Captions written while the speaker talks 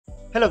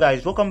Hello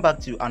guys, welcome back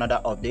to another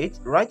update.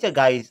 Right here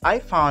guys, I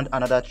found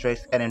another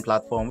TRX earning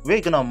platform where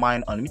you're gonna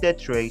mine unlimited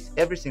TRX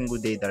every single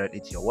day directly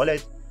to your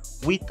wallet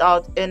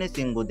without any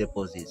single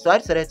deposit. So I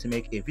decided to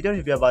make a video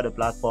review about the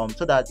platform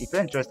so that if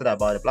you're interested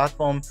about the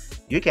platform,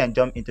 you can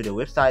jump into the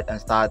website and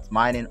start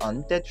mining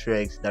unlimited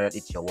TRX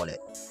directly to your wallet.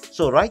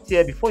 So right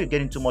here, before you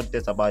get into more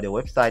details about the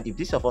website, if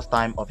this is your first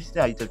time of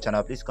visiting our YouTube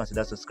channel, please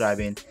consider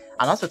subscribing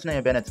and also turn on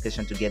your bell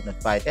notification to get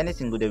notified any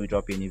single day we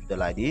drop a new video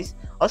like this.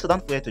 Also,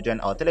 don't forget to join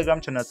our Telegram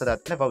channel so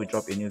that whenever we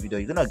drop a new video,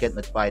 you're gonna get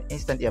notified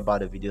instantly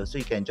about the video so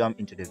you can jump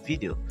into the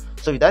video.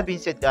 So with that being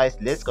said guys,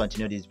 let's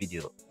continue this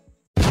video.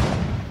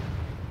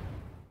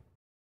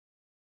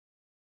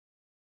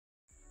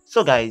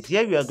 So guys,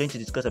 here we are going to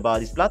discuss about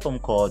this platform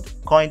called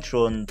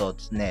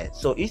Tron.net.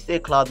 So it's a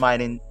cloud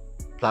mining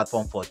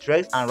platform for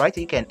TRX, and right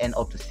here you can earn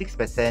up to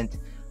 6%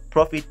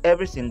 profit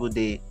every single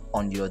day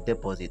on your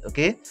deposit.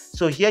 Okay,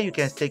 so here you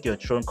can stake your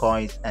Tron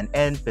coins and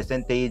earn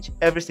percentage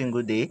every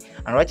single day,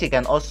 and right here you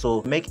can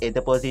also make a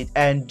deposit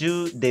and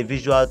do the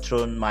visual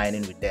Tron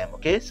mining with them.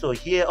 Okay, so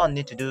here all you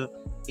need to do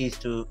is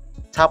to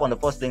tap on the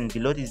first link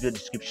below this video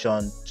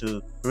description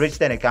to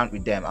register an account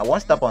with them. And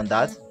once tap on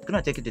that, it's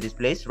gonna take you to this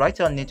place. Right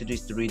here all you need to do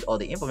is to read all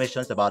the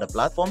information about the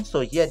platform. So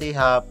here they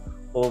have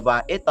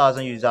over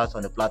 8,000 users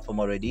on the platform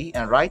already,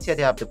 and right here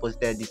they have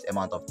deposited this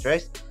amount of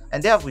TRX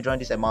and they have withdrawn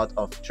this amount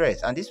of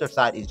TRX, and this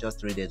website is just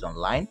 3 days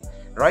online.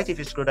 Right, if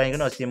you scroll down, you're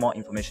gonna see more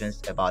information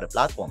about the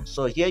platform.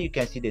 So here you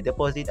can see the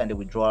deposit and the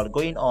withdrawal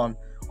going on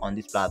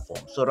this platform.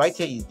 So right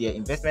here is their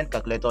investment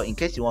calculator in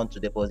case you want to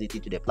deposit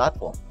it to the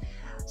platform.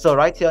 So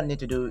right here all you need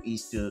to do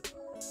is to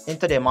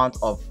enter the amount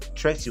of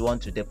TRX you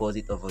want to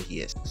deposit over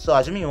here. So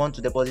assuming you want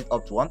to deposit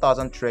up to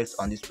 1,000 TRX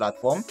on this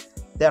platform,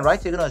 then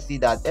right here you're gonna see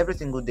that every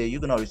single day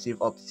you're gonna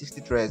receive up to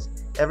 60 TRX,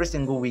 every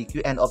single week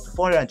you earn up to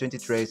 420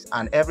 TRX,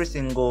 and every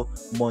single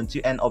month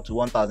you earn up to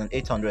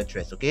 1,800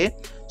 TRX. Okay,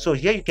 so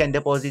here you can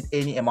deposit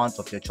any amount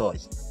of your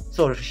choice.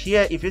 So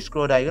here if you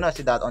scroll down, you're gonna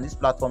see that on this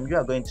platform you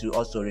are going to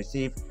also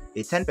receive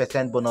a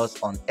 10% bonus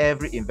on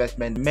every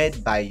investment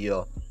made by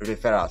your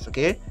referrals.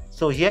 Okay,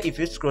 so here if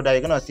you scroll down,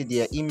 you're gonna see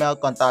their email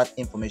contact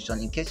information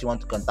in case you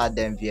want to contact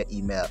them via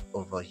email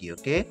over here.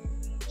 Okay,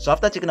 so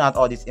after checking out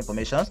all these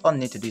information, all you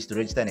need to do is to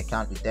register an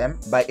account with them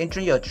by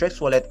entering your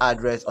TRX wallet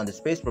address on the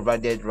space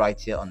provided right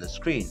here on the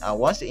screen. And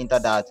once you enter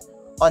that,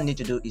 all you need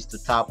to do is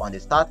to tap on the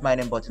start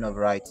mining button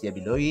over right here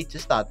below it to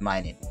start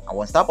mining. And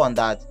once tap on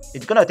that,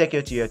 it's gonna take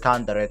you to your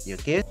account directly.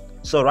 Okay,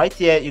 so right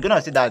here you're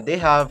gonna see that they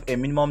have a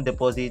minimum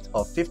deposit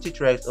of 50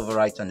 TRX over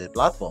right on the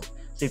platform.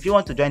 So if you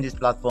want to join this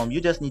platform, you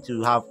just need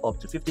to have up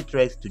to 50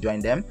 TRX to join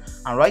them.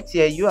 And right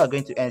here you are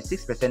going to earn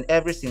 6%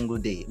 every single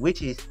day,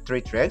 which is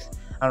 3 TRX.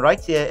 And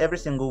right here every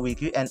single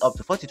week you earn up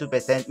to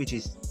 42%, which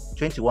is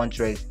 21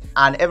 TRX.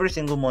 And every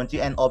single month you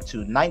earn up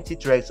to 90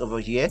 TRX over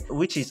here,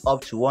 which is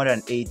up to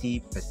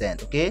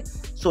 180%. Okay,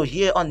 so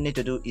here all you need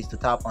to do is to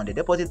tap on the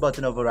deposit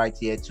button over right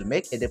here to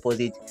make a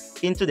deposit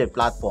into the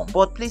platform.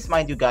 But please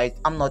mind you guys,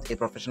 I'm not a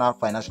professional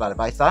financial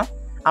advisor.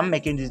 I'm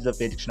making this video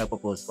for educational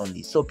purpose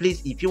only. So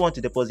please, if you want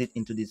to deposit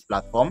into this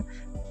platform,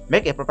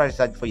 make a proper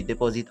research before you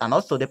deposit, and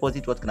also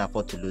deposit what you can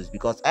afford to lose,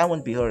 because I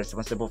won't be held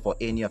responsible for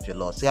any of your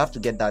loss. So you have to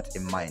get that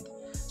in mind.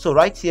 So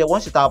right here,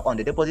 once you tap on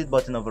the deposit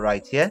button over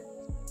right here,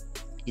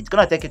 it's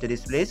gonna take you to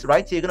this place.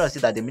 Right here you're gonna see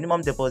that the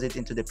minimum deposit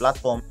into the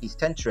platform is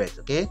 10 TRX.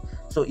 Okay,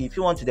 so if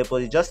you want to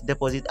deposit, just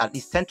deposit at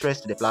least 10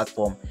 TRX to the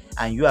platform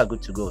and you are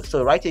good to go.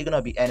 So right here you're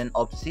gonna be earning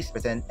up to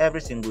 6%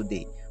 every single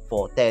day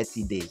for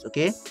 30 days.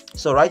 Okay,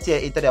 so right here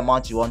enter the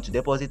amount you want to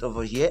deposit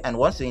over here, and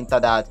once you enter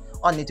that,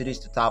 all you need to do is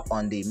to tap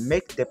on the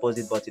make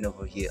deposit button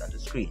over here on the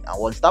screen.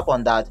 And once tap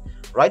on that,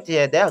 right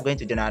here they are going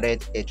to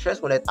generate a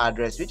TRX wallet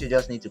address which you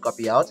just need to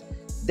copy out.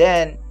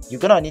 Then you're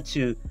gonna need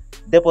to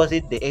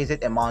deposit the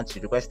exact amount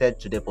you requested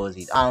to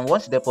deposit, and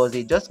once you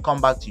deposit, just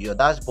come back to your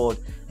dashboard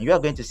and you are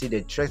going to see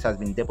the TRX has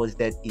been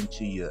deposited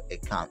into your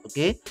account.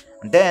 Okay,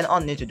 and then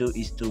all you need to do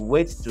is to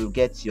wait to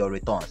get your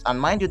returns, and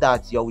mind you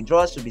that your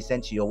withdrawals should be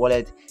sent to your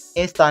wallet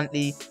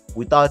instantly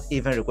without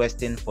even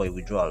requesting for a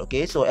withdrawal.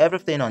 Okay, so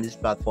everything on this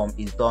platform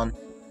is done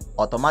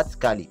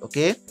automatically.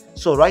 Okay,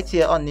 so right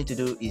here all you need to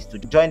do is to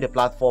join the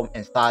platform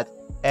and start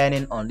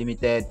earning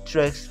unlimited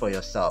TRX for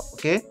yourself.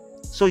 Okay,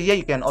 so here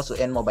you can also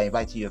earn more by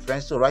inviting your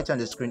friends. So right on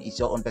the screen is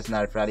your own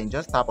personal referral link.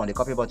 Just tap on the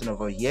copy button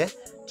over here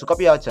to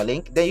copy out your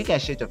link. Then you can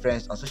share to your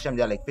friends on social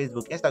media like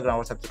Facebook, Instagram,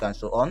 WhatsApp, TikTok, and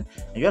so on.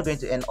 And you are going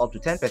to earn up to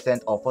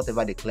 10% of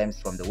whatever they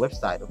claims from the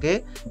website.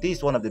 Okay, this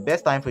is one of the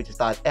best time for you to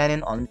start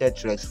earning unlimited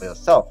TRX for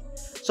yourself.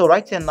 So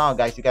right here now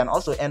guys, you can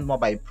also earn more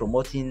by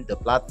promoting the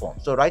platform.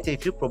 So right here,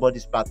 if you promote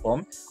this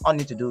platform, all you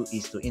need to do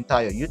is to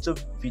enter your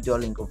YouTube video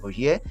link over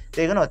here.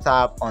 They're gonna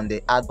tap on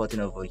the add button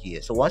over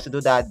here. So once you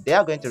do that, they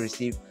are going to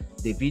receive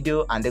the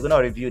video and they're going to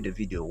review the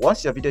video.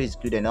 Once your video is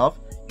good enough,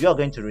 you are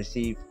going to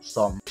receive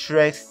some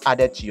TRX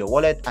added to your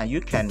wallet and you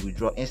can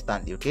withdraw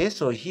instantly. Okay,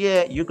 so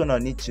here you're going to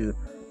need to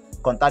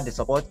contact the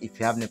support if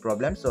you have any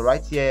problem. So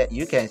right here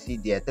you can see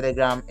their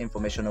Telegram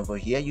information over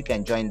here. You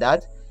can join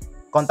that,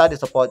 contact the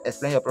support,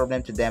 explain your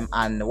problem to them,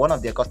 and one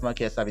of their customer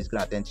care service is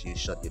going to attend to you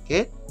shortly.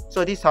 Okay,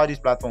 So this is how this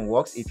platform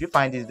works. If you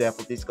find this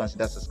helpful, please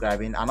consider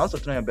subscribing and also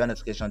turn on your bell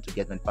notification to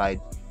get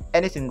notified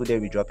any single day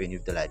we drop a new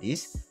video like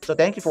this. So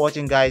thank you for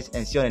watching, guys,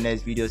 and see you on the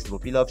next video.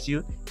 Steve loves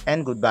you,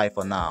 and goodbye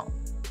for now.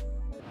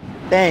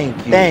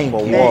 Thank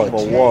you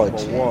for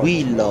watching.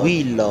 We love.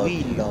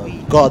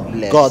 God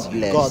bless.